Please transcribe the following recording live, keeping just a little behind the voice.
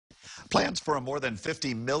Plans for a more than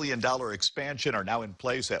 $50 million expansion are now in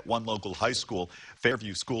place at one local high school.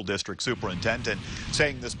 Fairview School District Superintendent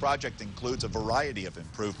saying this project includes a variety of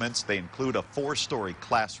improvements. They include a 4-story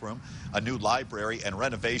classroom, a new library, and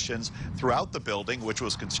renovations throughout the building, which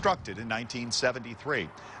was constructed in 1973.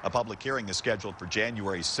 A public hearing is scheduled for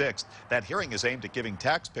January 6th. That hearing is aimed at giving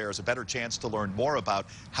taxpayers a better chance to learn more about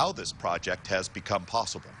how this project has become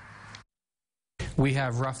possible. We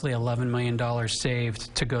have roughly $11 million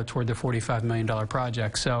saved to go toward the $45 million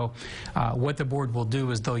project. So what the board will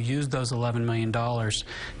do is they'll use those $11 million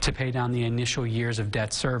to pay down the initial years of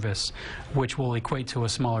debt service, which will equate to a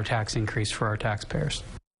smaller tax increase for our taxpayers.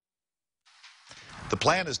 The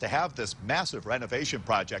plan is to have this massive renovation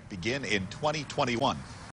project begin in 2021.